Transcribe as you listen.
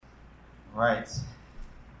Right.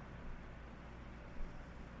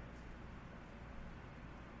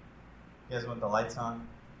 You guys want the lights on?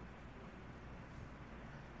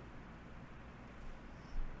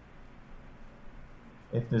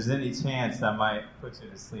 If there's any chance I might put you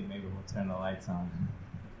to sleep, maybe we'll turn the lights on.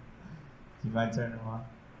 Do you mind turning them on?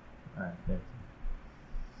 All right, thank you.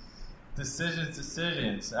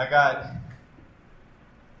 Decisions. I got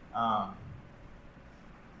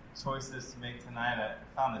choices to make tonight. I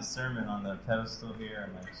found this sermon on the pedestal here.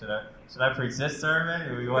 I'm like, should I preach this sermon?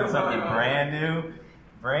 Do we want something brand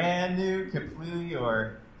new, completely,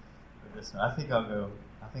 or this one? I think I'll go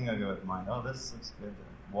with mine. Oh, this looks good.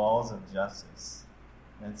 Walls of Justice.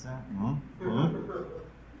 That's it. Mm-hmm.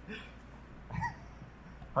 I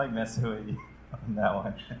like messing with you on that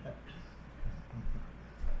one.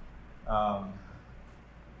 Oh,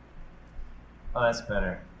 that's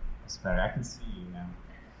better. I can see you now.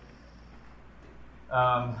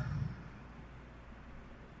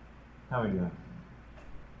 How are we doing?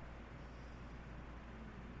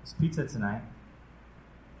 It's pizza tonight.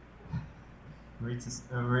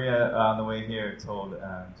 Maria on the way here told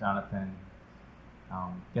Jonathan,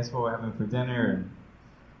 guess what we're having for dinner? And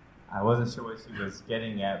I wasn't sure what she was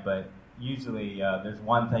getting at, but usually there's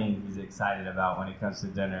one thing he's excited about when it comes to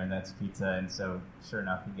dinner, and that's pizza. And so, sure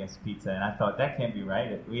enough, he gets pizza. And I thought, that can't be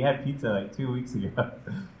right. We had pizza like 2 weeks ago.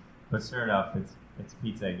 But sure enough, it's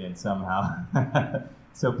pizza again somehow.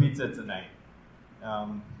 So pizza tonight.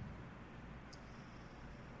 All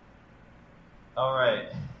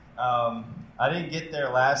right. I didn't get there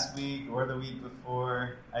last week or the week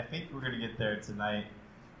before. I think we're going to get there tonight.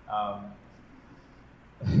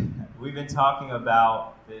 We've been talking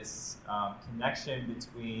about this connection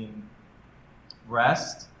between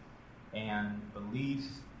rest and belief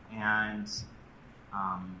and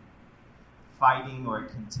fighting or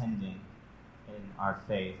contending in our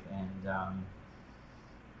faith. And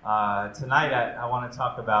tonight I want to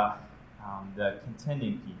talk about the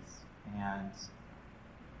contending piece. And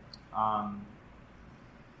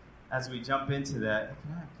as we jump into that,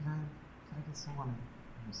 can I get someone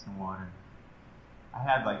some water? I've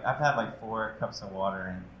had like 4 cups of water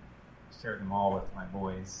and shared them all with my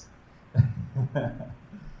boys. Thank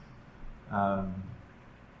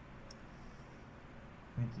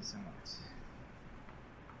you so much.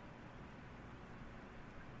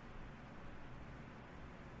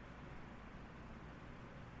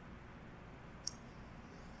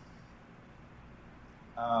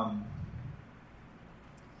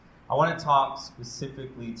 I want to talk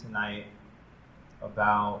specifically tonight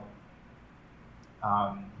about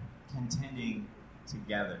contending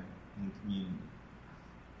together in community.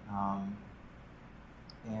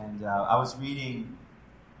 And I was reading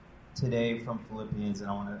today from Philippians, and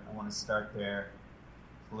I want to start there.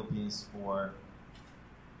 Philippians 4.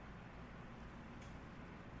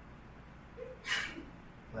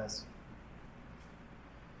 Bless you.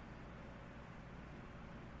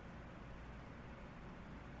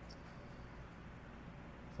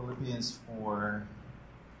 Philippians 4,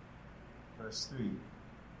 verse 3.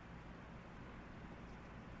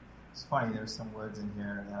 It's funny, there's some words in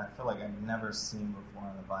here that I feel like I've never seen before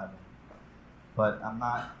in the Bible. But I'm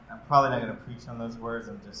probably not going to preach on those words.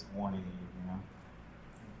 I'm just warning you, In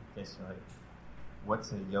case you're like,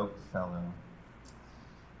 what's a yoke fellow?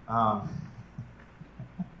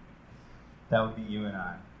 That would be you and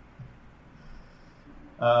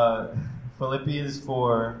I. Philippians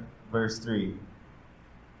 4, verse 3.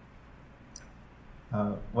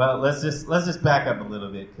 Well, let's just back up a little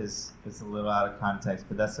bit because it's a little out of context,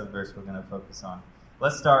 but that's the verse we're going to focus on.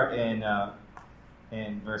 Let's start in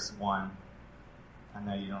verse 1. I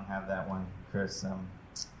know you don't have that one, Chris.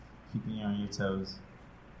 Keeping you on your toes.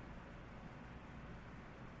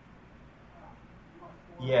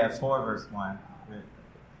 Yeah, 4 verse 1.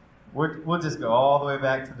 We'll just go all the way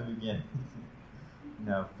back to the beginning.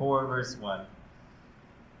 No, 4 verse 1.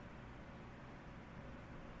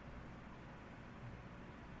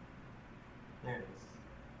 There it is.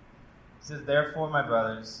 It says, "Therefore, my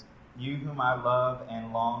brothers, you whom I love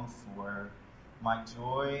and long for, my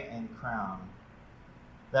joy and crown,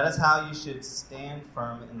 that is how you should stand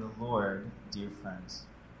firm in the Lord, dear friends."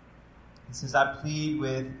 He says, "I plead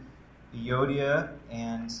with Euodia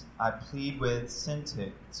and I plead with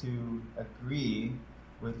Syntyche to agree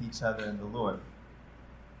with each other in the Lord."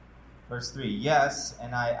 Verse 3, "Yes,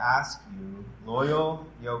 and I ask you, loyal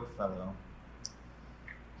yokefellow,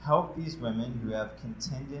 help these women who have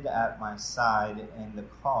contended at my side in the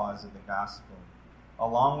cause of the gospel,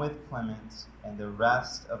 along with Clement and the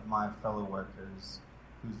rest of my fellow workers,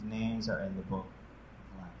 whose names are in the book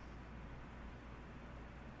of life."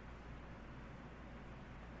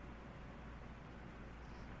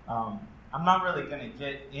 I'm not really going to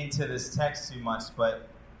get into this text too much, but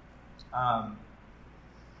I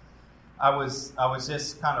was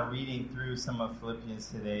just kind of reading through some of Philippians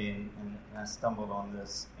today, and I stumbled on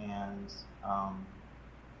this, and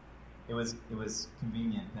it was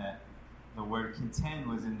convenient that the word contend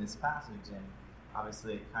was in this passage, and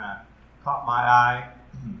obviously it kind of caught my eye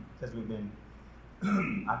because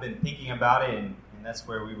I've been thinking about it, and that's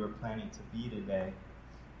where we were planning to be today.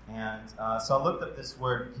 And so I looked up this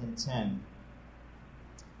word contend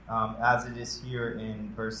as it is here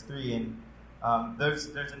in verse 3, and there's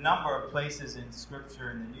a number of places in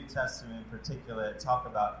Scripture, in the New Testament in particular, that talk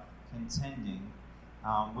about contending,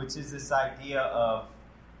 which is this idea of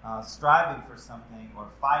striving for something, or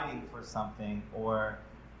fighting for something, or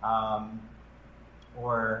kind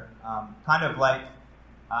of like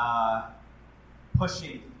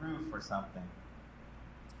pushing through for something.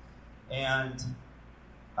 And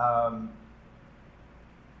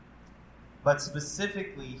but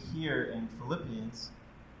specifically here in Philippians,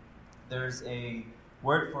 there's a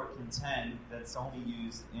word for contend that's only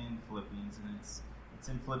used in Philippians, and it's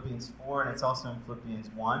in Philippians 4, and it's also in Philippians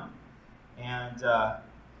 1. And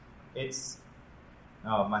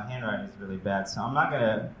my handwriting is really bad, so I'm not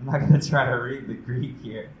gonna try to read the Greek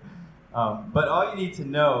here. But all you need to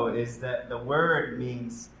know is that the word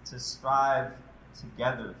means to strive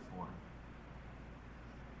together for,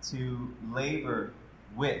 to labor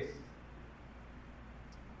with,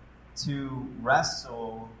 to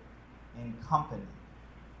wrestle in company,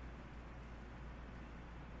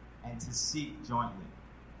 and to seek jointly.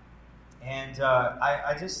 And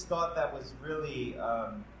I just thought that was really,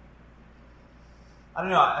 I don't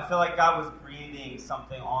know, I feel like God was breathing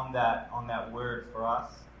something on that word for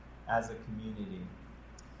us as a community.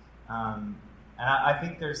 And I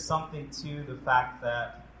think there's something to the fact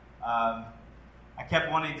that I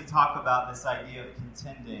kept wanting to talk about this idea of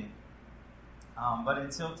contending, but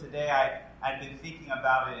until today I'd been thinking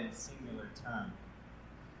about it in singular terms.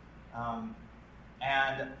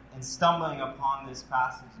 And in stumbling upon this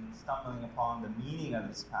passage and stumbling upon the meaning of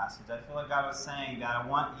this passage, I feel like God was saying that I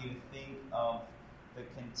want you to think of the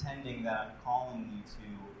contending that I'm calling you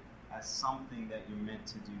to as something that you're meant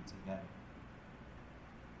to do together.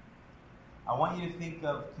 I want you to think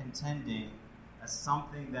of contending as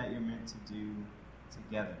something that you're meant to do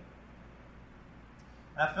together.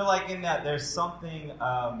 And I feel like in that there's something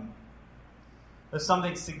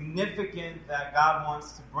significant that God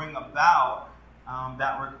wants to bring about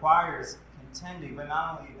that requires contending, but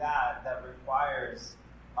not only that, that requires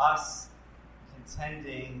us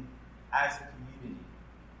contending as a community,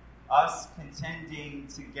 us contending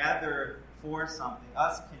together for something,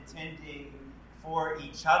 us contending for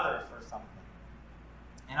each other for something.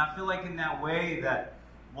 And I feel like in that way that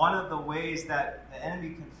one of the ways that the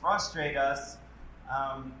enemy can frustrate us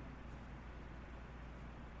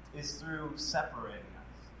is through separating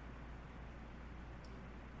us.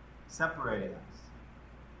 Separating us.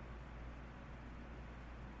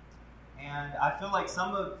 And I feel like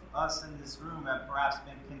some of us in this room have perhaps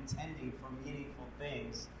been contending for meaningful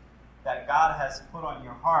things that God has put on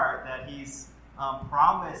your heart, that He's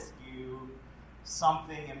promised you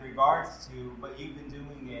something in regards to, but you've been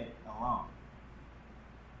doing it alone.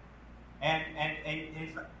 And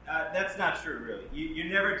if, that's not true, really. You're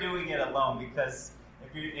never doing it alone, because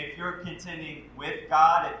if you're contending with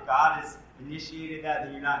God, if God has initiated that,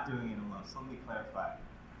 then you're not doing it alone. So let me clarify.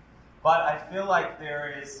 But I feel like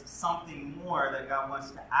there is something more that God wants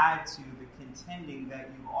to add to the contending that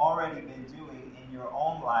you've already been doing in your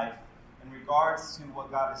own life in regards to what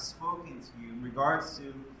God has spoken to you, in regards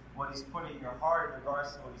to what He's put in your heart, in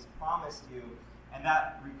regards to what He's promised you, and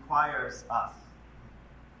that requires us.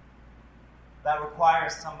 That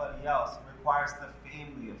requires somebody else. It requires the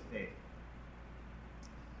family of faith.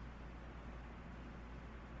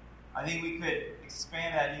 I think we could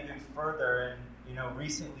expand that even further, and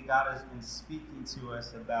recently God has been speaking to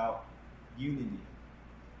us about unity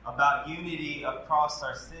across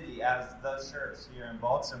our city as the church here in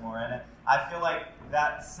Baltimore. And I feel like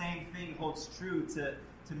that same thing holds true to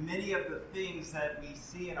many of the things that we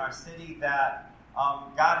see in our city that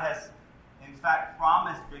God has, in fact,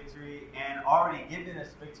 promised victory and already given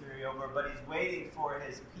us victory over, but He's waiting for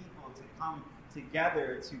His people to come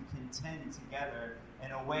together to contend together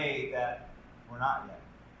in a way that we're not yet.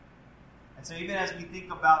 And so even as we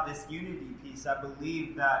think about this unity piece, I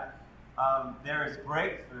believe that there is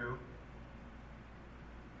breakthrough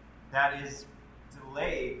that is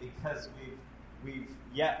delayed because we've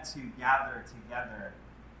yet to gather together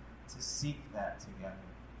to seek that together.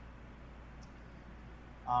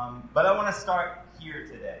 But I want to start here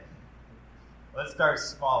today. Let's start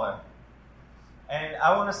smaller. And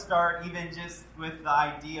I want to start even just with the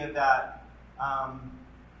idea that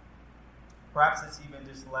perhaps it's even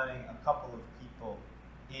just letting a couple of people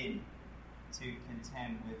in to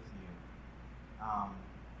contend with you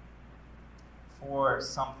for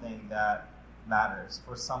something that matters,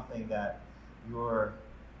 for something that you're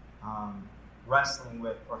wrestling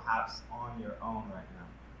with perhaps on your own right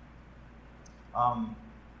now.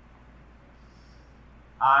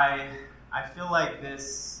 I feel like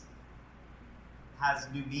this has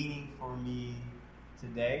new meaning for me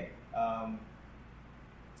today.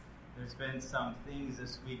 There's been some things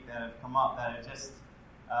this week that have come up that I just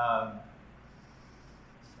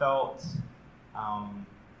felt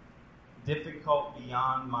difficult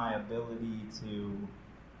beyond my ability to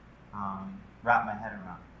wrap my head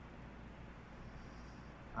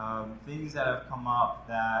around. Things that have come up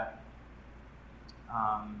that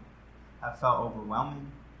have felt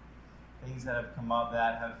overwhelming. Things that have come up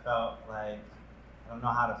that have felt like I don't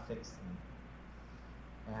know how to fix them.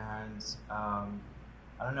 And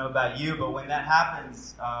I don't know about you, but when that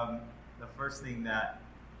happens, the first thing that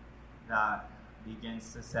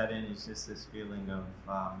begins to set in is just this feeling of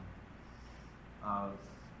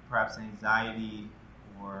perhaps anxiety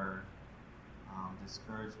or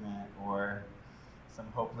discouragement or some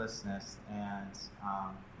hopelessness, and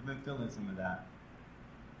I've been feeling some of that.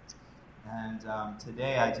 And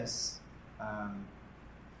today I just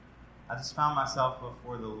found myself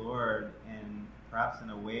before the Lord in perhaps in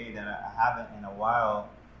a way that I haven't in a while,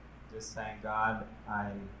 just saying, God,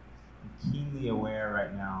 I'm keenly aware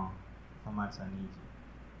right now how much I need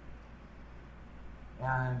you.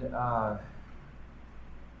 And I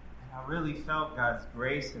really felt God's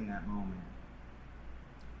grace in that moment.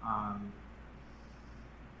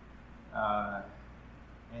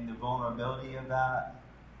 In the vulnerability of that,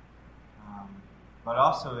 but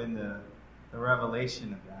also in the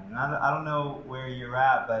revelation of that. And I don't know where you're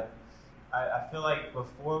at, but I feel like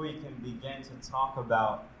before we can begin to talk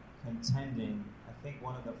about contending, I think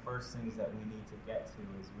one of the first things that we need to get to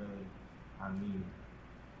is really our need.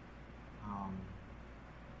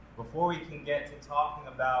 Before we can get to talking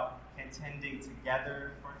about contending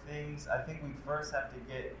together for things, I think we first have to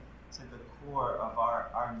get to the core of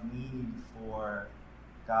our need for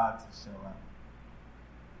God to show up.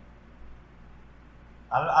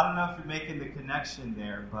 I don't know if you're making the connection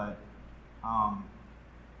there, but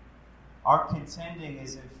our contending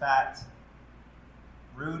is in fact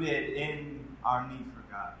rooted in our need for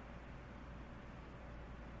God.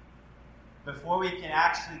 Before we can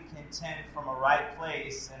actually contend from a right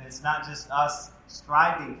place, and it's not just us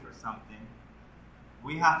striving for something,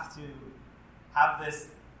 we have to have this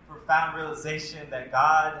profound realization that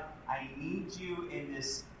God, I need you in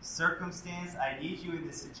this circumstance, I need you in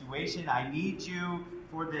this situation, I need you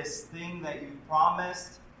for this thing that you've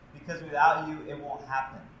promised, because without you, it won't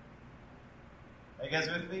happen. Are you guys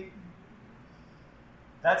with me?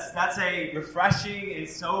 That's a refreshing and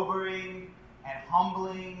sobering and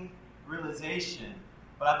humbling realization.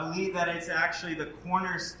 But I believe that it's actually the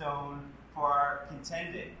cornerstone for our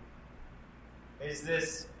contending. Is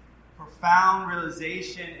this profound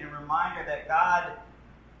realization and reminder that God,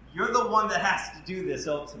 you're the one that has to do this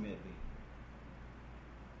ultimately.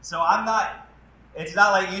 So it's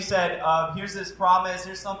not like you said, here's this promise,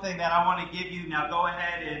 here's something that I want to give you, now go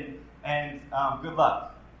ahead and good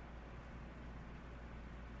luck.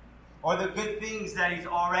 Or the good things that he's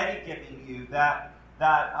already giving you, that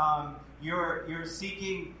you're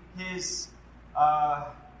seeking his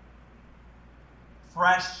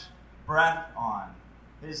fresh breath on,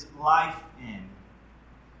 his life in,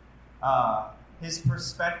 his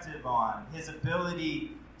perspective on, his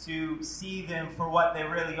ability to see them for what they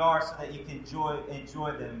really are so that you can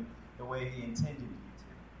enjoy them the way he intended you to.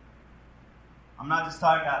 I'm not just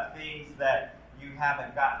talking about things that you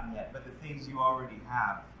haven't gotten yet, but the things you already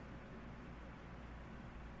have.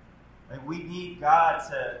 Like, we need God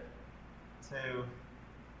to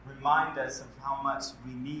remind us of how much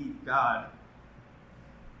we need God.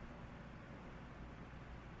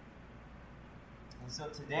 And so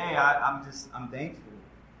today, I'm thankful.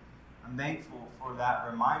 I'm thankful for that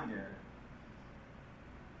reminder.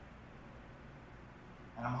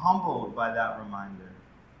 And I'm humbled by that reminder.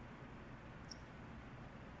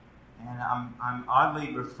 And I'm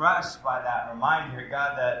oddly refreshed by that reminder,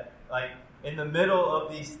 God, that like in the middle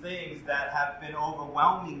of these things that have been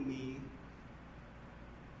overwhelming me,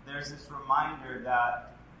 there's this reminder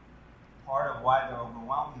that part of why they're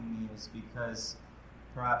overwhelming me is because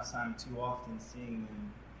perhaps I'm too often seeing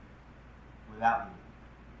them without you.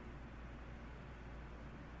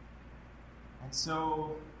 And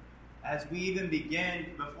so, before we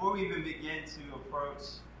even begin to approach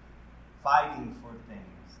fighting for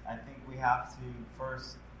things. I think we have to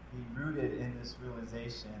first be rooted in this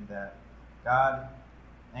realization that God,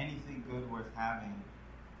 anything good worth having,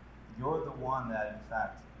 you're the one that in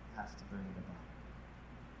fact has to bring it about.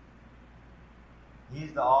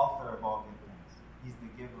 He's the author of all good things. He's the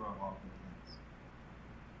giver of all good things.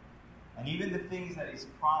 And even the things that He's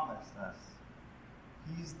promised us,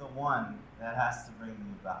 He's the one that has to bring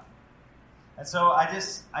them about. And so I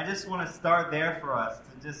just want to start there for us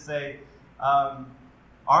to just say,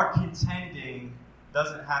 our contending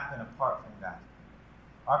doesn't happen apart from God.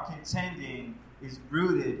 Our contending is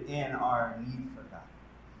rooted in our need for God.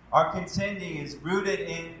 Our contending is rooted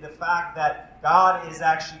in the fact that God is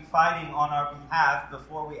actually fighting on our behalf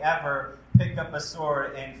before we ever pick up a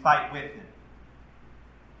sword and fight with Him.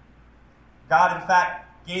 God, in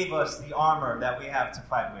fact, gave us the armor that we have to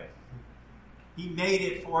fight with. He made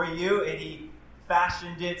it for you, and He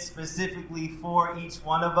fashioned it specifically for each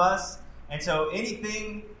one of us. And so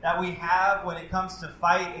anything that we have when it comes to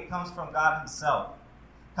fight, it comes from God Himself.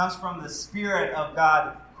 It comes from the Spirit of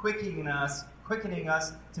God quickening us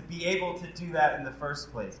to be able to do that in the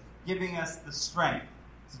first place, giving us the strength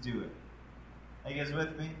to do it. Are you guys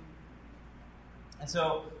with me? And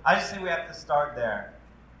so I just think we have to start there.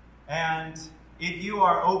 And if you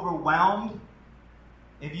are overwhelmed,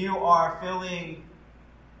 if you are feeling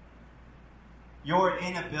your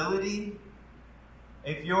inability,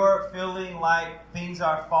 if you're feeling like things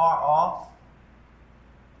are far off,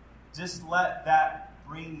 just let that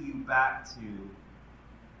bring you back to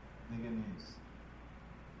the good news.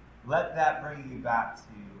 Let that bring you back to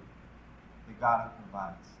the God who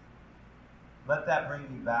provides. Let that bring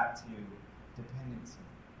you back to dependency.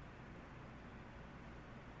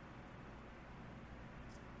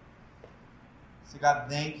 So God,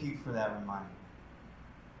 thank you for that reminder.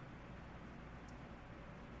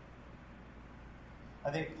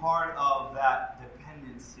 I think part of that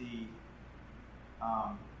dependency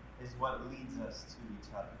is what leads us to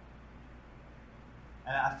each other.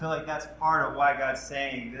 And I feel like that's part of why God's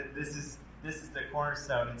saying that this is the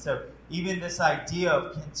cornerstone. And so even this idea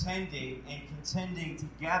of contending and contending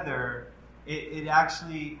together, it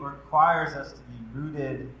actually requires us to be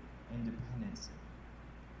rooted in dependency.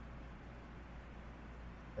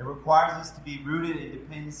 It requires us to be rooted in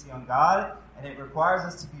dependency on God, and it requires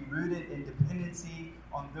us to be rooted in dependency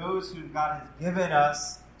on those who God has given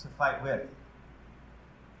us to fight with.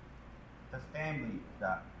 The family of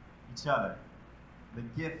God, each other, the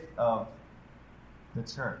gift of the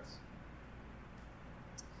church.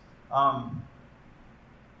 I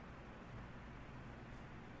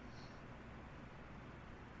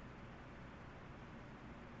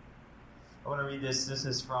want to read this. This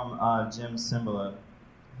is from Jim Cymbala.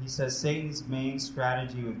 He says, Satan's main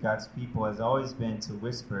strategy with God's people has always been to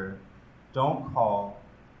whisper, don't call,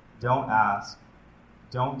 don't ask,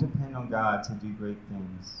 don't depend on God to do great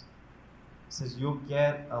things. He says, you'll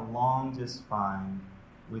get along just fine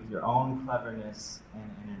with your own cleverness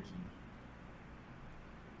and energy.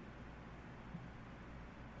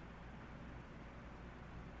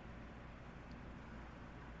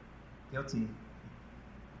 Guilty.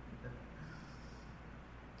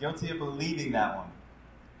 Guilty of believing that one.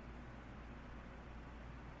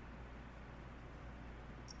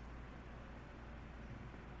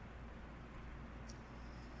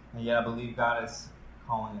 And yet I believe God is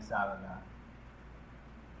calling us out of that.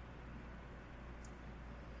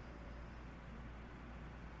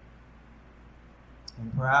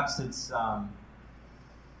 And perhaps it's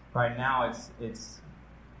right now it's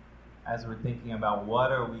as we're thinking about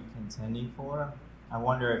what are we contending for, I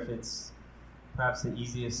wonder if it's perhaps the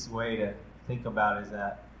easiest way to think about is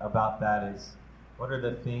what are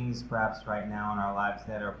the things perhaps right now in our lives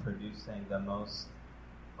that are producing the most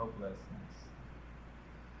hopelessness.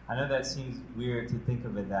 I know that seems weird to think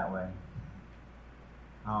of it that way.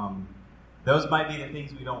 Those might be the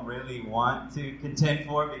things we don't really want to contend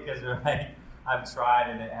for because we're like, I've tried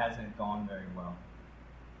and it hasn't gone very well.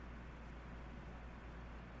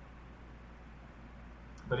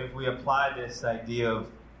 But if we apply this idea of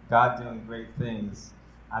God doing great things,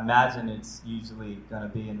 I imagine it's usually going to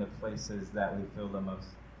be in the places that we feel the most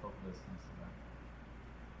hopelessness about.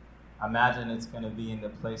 I imagine it's going to be in the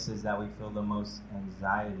places that we feel the most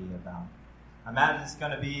anxiety about. I imagine it's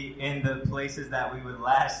going to be in the places that we would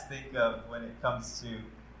last think of when it comes to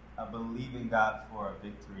believing God for a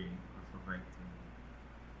victory or for breakthrough.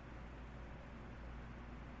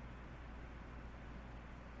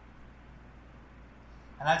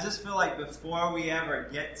 And I just feel like before we ever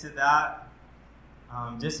get to that,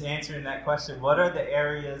 just answering that question, what are the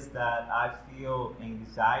areas that I feel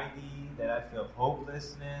anxiety, that I feel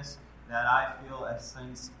hopelessness, that I feel a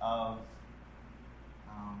sense of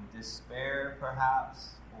despair,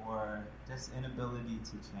 perhaps, or just inability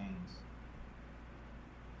to change.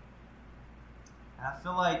 And I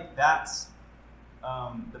feel like that's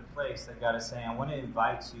the place that God is saying, I want to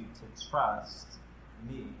invite you to trust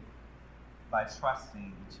me by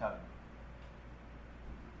trusting each other.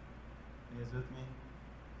 You guys with me?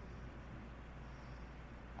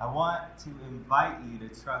 I want to invite you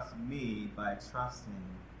to trust me by trusting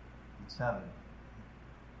each other.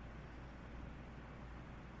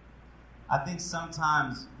 I think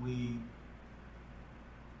sometimes we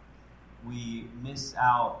miss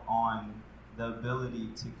out on the ability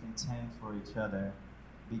to contend for each other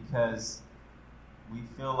because we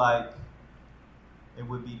feel like it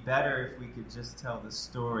would be better if we could just tell the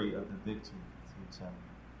story of the victory to each other.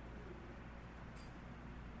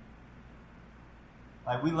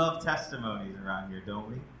 Like, we love testimonies around here, don't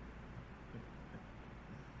we?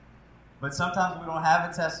 But sometimes we don't have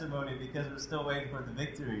a testimony because we're still waiting for the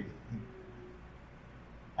victory.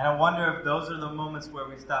 And I wonder if those are the moments where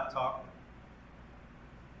we stop talking.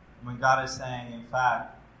 When God is saying, in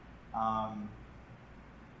fact,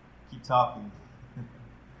 keep talking.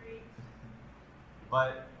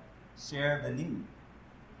 But share the need.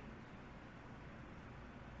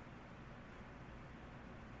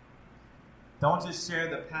 Don't just share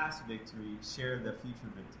the past victory, share the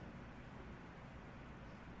future victory.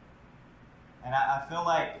 And I feel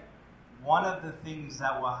like one of the things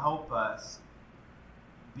that will help us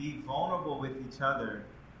be vulnerable with each other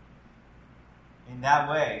in that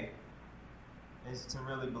way is to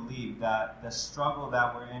really believe that the struggle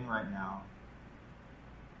that we're in right now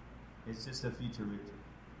is just a future victory.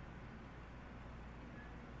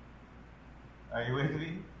 Are you with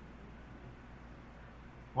me?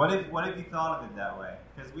 What if you thought of it that way?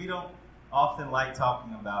 Because we don't often like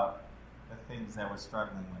talking about the things that we're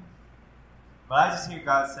struggling with. But I just hear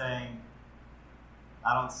God saying,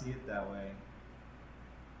 I don't see it that way.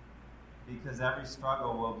 Because every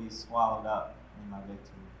struggle will be swallowed up in my victory.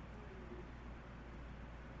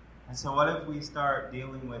 And so what if we start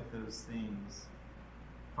dealing with those things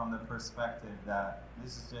from the perspective that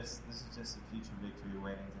this is just a future victory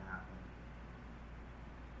waiting to happen?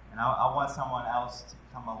 And I want someone else to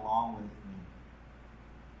come along with me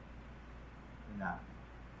in that.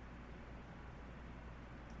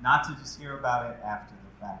 Not to just hear about it after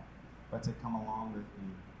the fact, but to come along with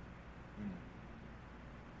me in it.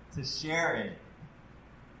 To share in it.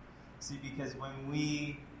 See, because when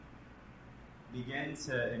we begin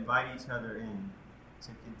to invite each other in, to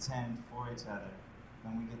contend for each other,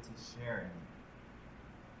 then we get to share in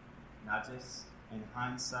it. Not just in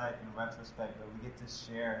hindsight, in retrospect, but we get to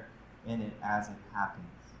share in it as it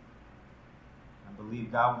happens. I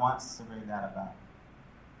believe God wants to bring that about.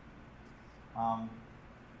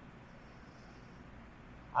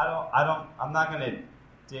 I'm not going to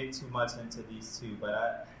dig too much into these two,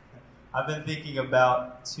 but I've been thinking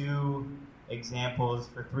about two examples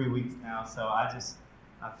for 3 weeks now, so I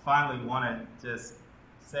finally want to just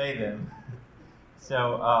say them.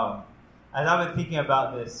 So, as I've been thinking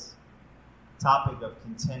about this topic of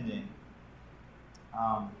contending,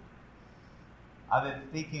 I've been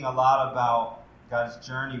thinking a lot about God's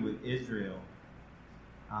journey with Israel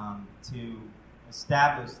to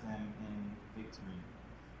establish them in victory.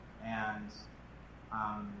 And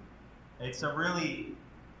it's a really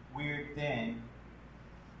weird thing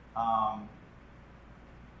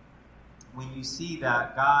when you see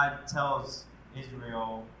that God tells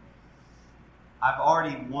Israel, I've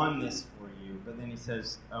already won this for you, but then he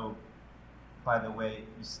says, oh, by the way,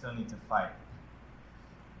 you still need to fight.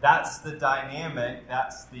 That's the dynamic,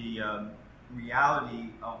 that's the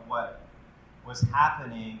reality of what was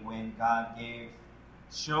happening when God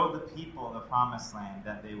showed the people the promised land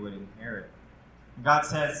that they would inherit. God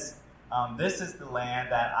says, this is the land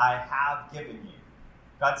that I have given you.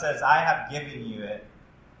 God says, I have given you it.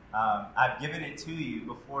 I've given it to you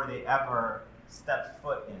before they ever stepped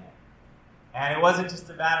foot in it. And it wasn't just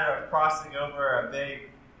a matter of crossing over a big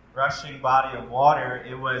rushing body of water.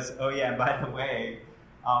 It was, oh yeah, and by the way,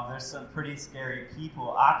 there's some pretty scary people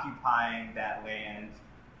occupying that land.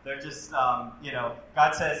 They're just,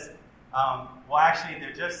 God says, well, actually,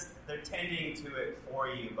 they're tending to it for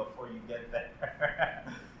you before you get there.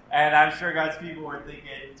 And I'm sure God's people were thinking,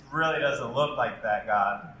 it really doesn't look like that,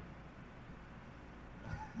 God.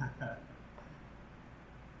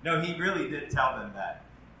 No, he really did tell them that,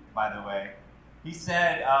 by the way. He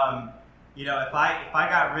said, if I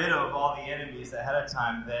got rid of all the enemies ahead of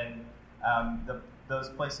time, then those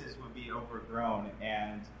places would be overgrown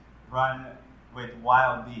and run with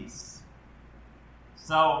wild beasts.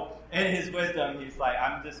 So, in his wisdom, he's like,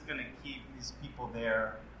 I'm just going to keep these people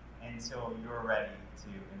there until you're ready to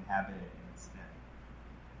inhabit it instead.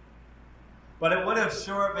 But it would have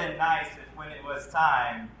sure been nice if when it was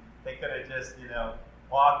time, they could have just,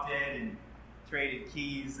 walked in and traded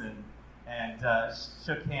keys and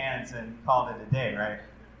shook hands and called it a day, right?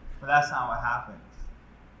 But that's not what happens.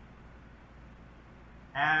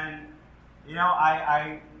 And,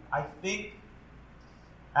 I think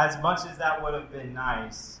as much as that would have been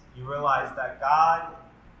nice, you realize that God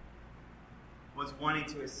was wanting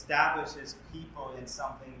to establish his people in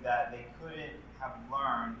something that they couldn't have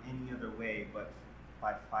learned any other way but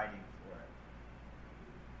by fighting for it.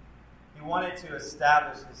 He wanted to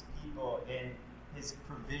establish his people in his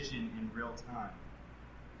provision in real time.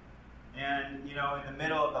 And, in the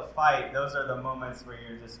middle of the fight, those are the moments where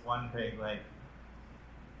you're just wondering,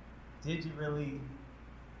 did you really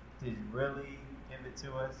give it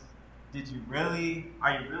to us?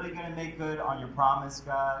 Are you really going to make good on your promise,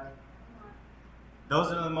 God?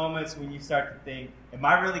 Those are the moments when you start to think, am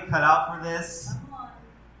I really cut out for this?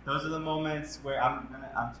 Those are the moments where I'm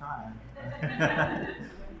trying.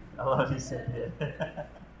 I love you, Cynthia.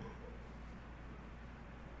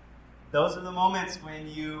 Those are the moments when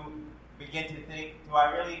you begin to think, do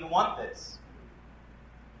I really even want this?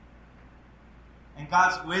 And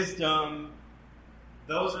God's wisdom,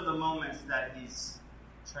 those are the moments that he's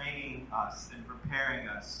training us and preparing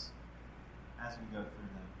us as we go through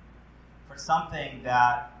them for something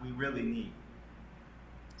that we really need,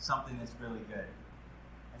 something that's really good.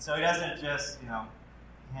 And so he doesn't just,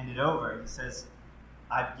 hand it over. He says,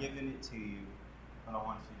 I've given it to you, but I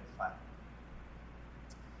want you to fight.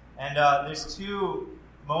 And there's two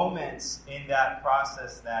moments in that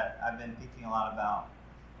process that I've been thinking a lot about.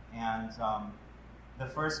 And the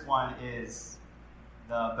first one is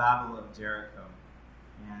the Battle of Jericho.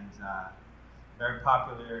 And very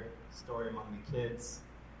popular story among the kids.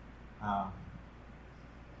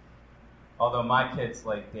 Although my kids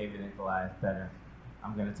like David and Goliath better.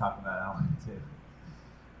 I'm going to talk about that one too.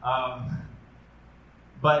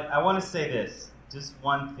 But I want to say this, just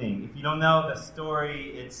one thing. If you don't know the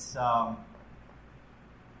story, it's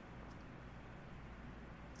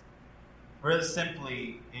really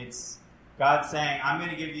simply, it's God saying, I'm going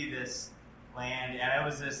to give you this land. And it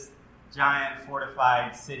was this giant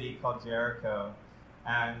fortified city called Jericho.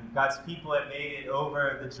 And God's people had made it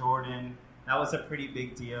over the Jordan. That was a pretty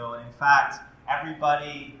big deal. In fact,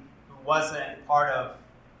 everybody who wasn't part of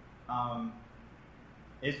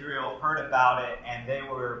Israel heard about it, and they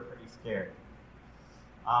were pretty scared.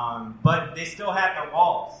 But they still had their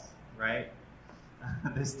walls, right?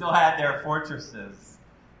 They still had their fortresses.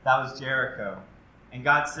 That was Jericho. And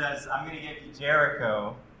God says, I'm going to give you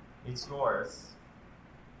Jericho. It's yours.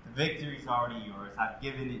 The victory's already yours. I've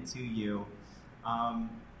given it to you. But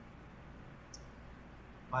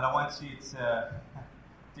I want you to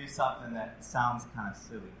do something that sounds kind of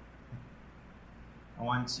silly. I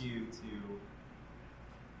want you to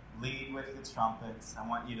lead with the trumpets. I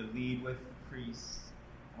want you to lead with the priests.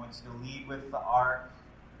 I want you to lead with the ark.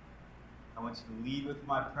 I want you to lead with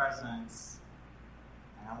my presence.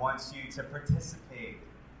 And I want you to participate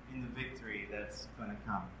in the victory that's going to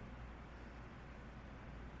come.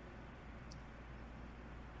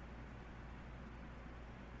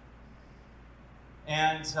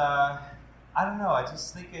 And I don't know, I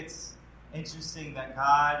just think it's interesting that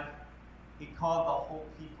God, he called the whole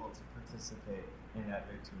people to participate in that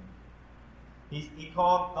victory. He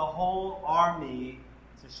called the whole army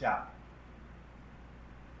to shout.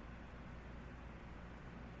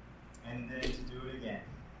 And then to do it again.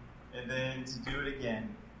 And then to do it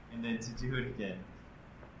again. And then to do it again.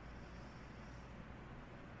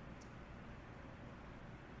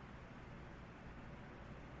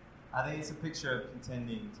 I think it's a picture of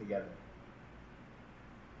contending together.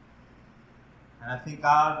 And I think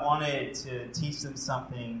God wanted to teach them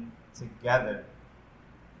something together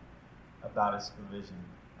about his provision,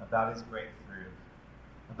 about his breakthrough,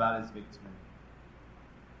 about his victory.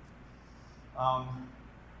 I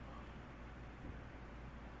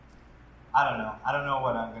don't know. I don't know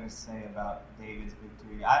what I'm going to say about David's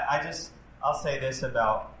victory. I'll say this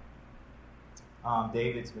about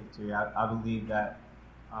David's victory. I believe that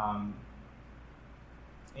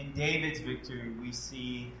in David's victory, we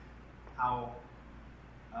see how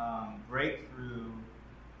breakthrough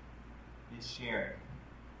is shared.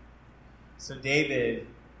 So David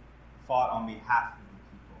fought on behalf of the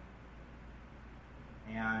people,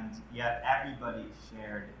 and yet everybody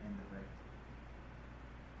shared in the breakthrough.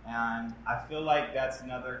 And I feel like that's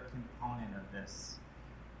another component of this.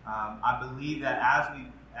 I believe that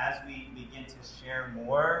as we begin to share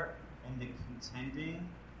more in the contending,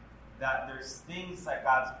 that there's things that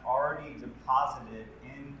God's already deposited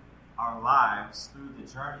in our lives, through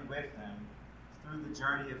the journey with him, through the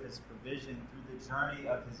journey of his provision, through the journey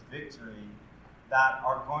of his victory, that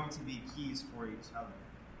are going to be keys for each other.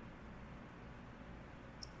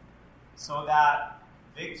 So that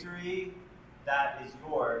victory that is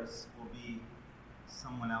yours will be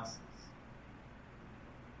someone else's.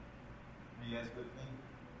 Are you guys with me?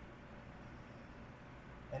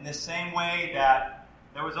 In the same way that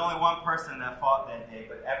there was only one person that fought that day,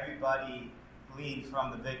 but everybody gleaned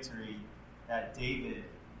from the victory that David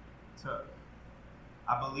took.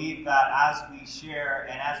 I believe that as we share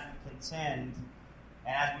and as we contend,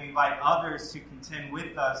 and as we invite others to contend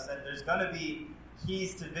with us, that there's going to be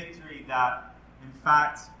keys to victory that, in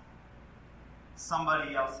fact,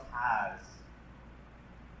 somebody else has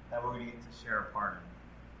that we're going to get to share a part in.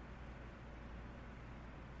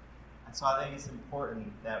 And so I think it's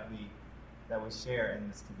important that we share in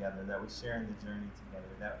this together, that we share in the journey together,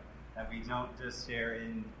 that we don't just share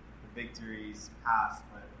in the victories past,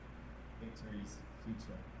 but victories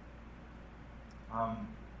future. I'm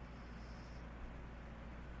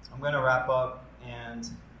going to wrap up, and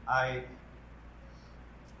I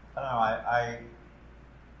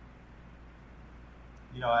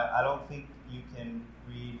don't think you can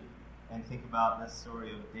read and think about the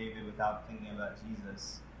story of David without thinking about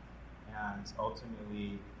Jesus, and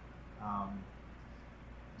ultimately,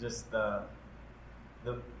 just the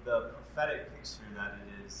prophetic picture that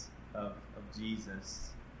it is of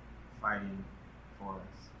Jesus fighting for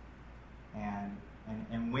us,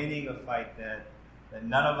 and winning a fight that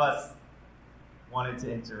none of us wanted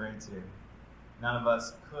to enter into. None of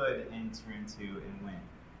us could enter into and win.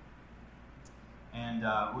 And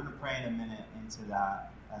we're going to pray in a minute into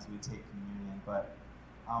that as we take communion. But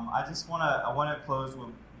I want to close with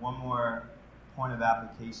one more point of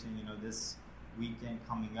application. You know, this weekend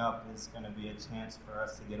coming up is going to be a chance for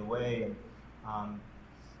us to get away. And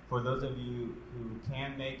for those of you who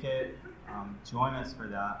can make it, join us for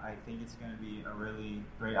that. I think it's going to be a really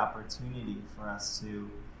great opportunity for us to,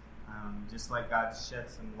 just like God shed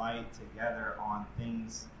some light together on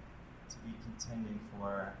things to be contending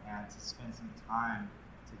for, and to spend some time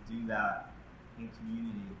to do that in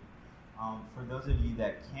community. For those of you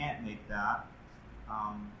that can't make that,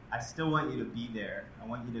 I still want you to be there. I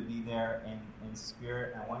want you to be there in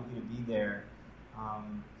spirit. I want you to be there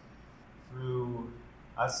through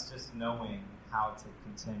us just knowing how to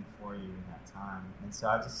contend for you in that time. And so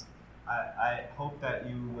I hope that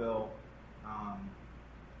you will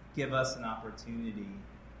give us an opportunity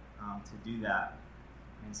to do that.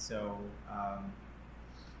 And so I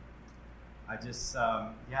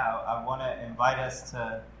want to invite us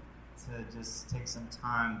to just take some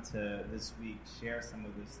time to this week share some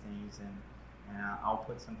of those things, and I'll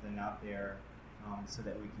put something out there so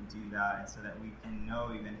that we can do that, and so that we can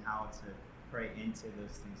know even how to pray into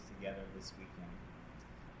those things together this weekend.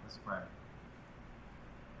 Let's pray.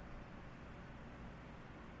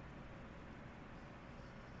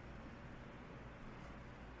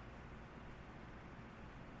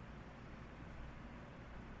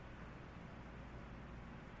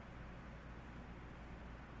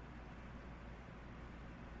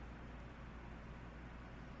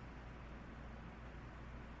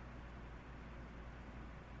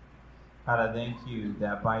 God, I thank you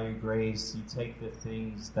that by your grace you take the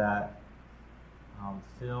things that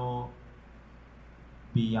feel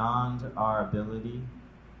beyond our ability,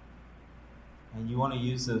 and you want to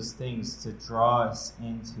use those things to draw us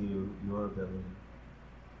into your ability.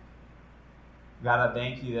 God, I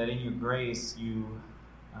thank you that in your grace, you,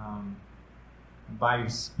 by your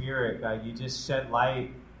Spirit, God, you just shed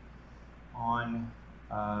light on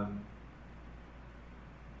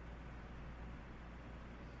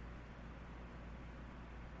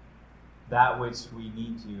that which we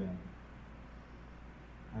need you in,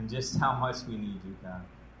 and just how much we need you, God.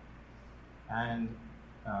 And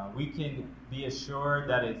we can be assured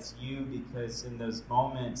that it's you, because in those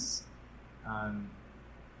moments,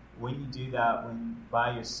 when you do that, when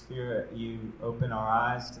by your Spirit you open our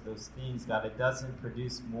eyes to those things, God, it doesn't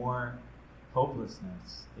produce more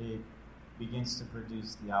hopelessness. It begins to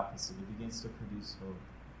produce the opposite. It begins to produce hope.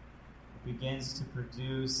 It begins to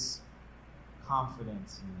produce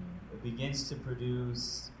confidence in you. It begins to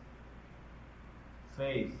produce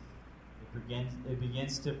faith. It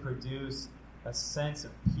begins to produce a sense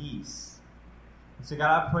of peace. And so,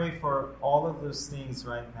 God, I pray for all of those things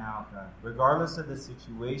right now, God, regardless of the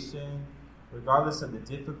situation, regardless of the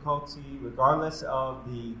difficulty, regardless of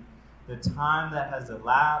the time that has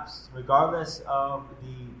elapsed, regardless of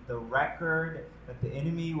the record that the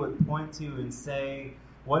enemy would point to and say,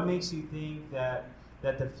 what makes you think that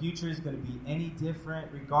the future is going to be any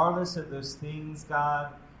different? Regardless of those things,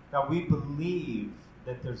 God, God, we believe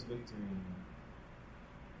that there's victory in you.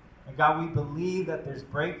 And God, we believe that there's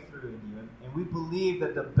breakthrough in you. And we believe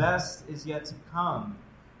that the best is yet to come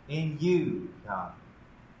in you, God.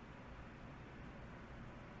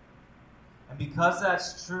 And because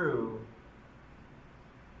that's true,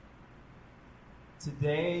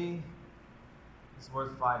 today is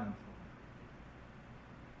worth fighting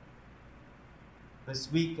for.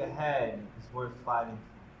 This week ahead is worth fighting for.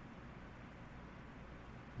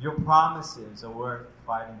 Your promises are worth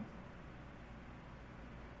fighting for.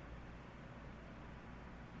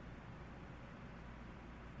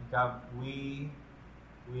 And God, we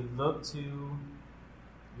look to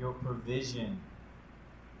your provision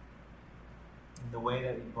in the way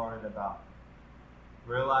that you brought it about.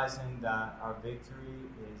 Realizing that our victory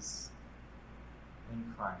is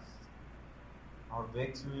in Christ. Our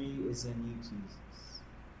victory is in you, Jesus.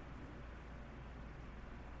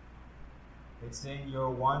 It's in your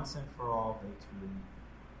once and for all victory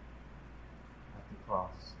at the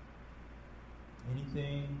cross.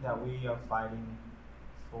 Anything that we are fighting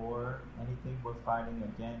for, anything we're fighting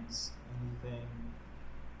against, anything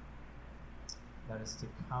that is to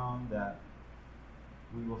come that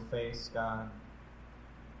we will face, God,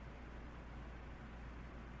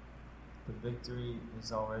 the victory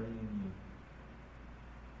is already in you.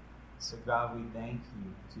 So God, we thank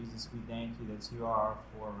you. Jesus, we thank you that you are our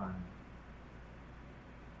forerunner.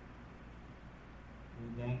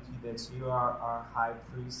 We thank you that you are our high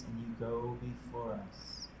priest and you go before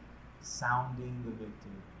us, sounding the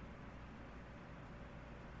victory.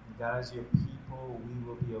 And God, as your people, we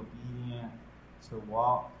will be obedient to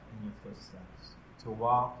walk in your footsteps, to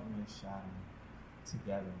walk in your shadow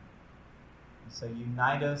together. And so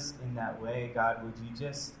unite us in that way, God. Would you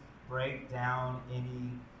just break down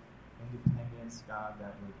any independence, God,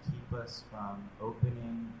 that would keep us from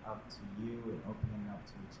opening up to you and opening up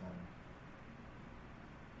to each other,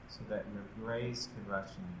 so that your grace could rush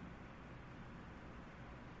in,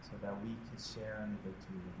 so that we could share in the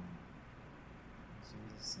victory with them.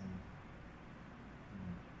 In Jesus' name.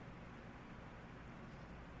 Amen.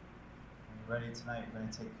 Are you ready tonight? We're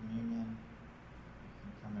going to take communion. You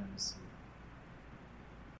can come and receive.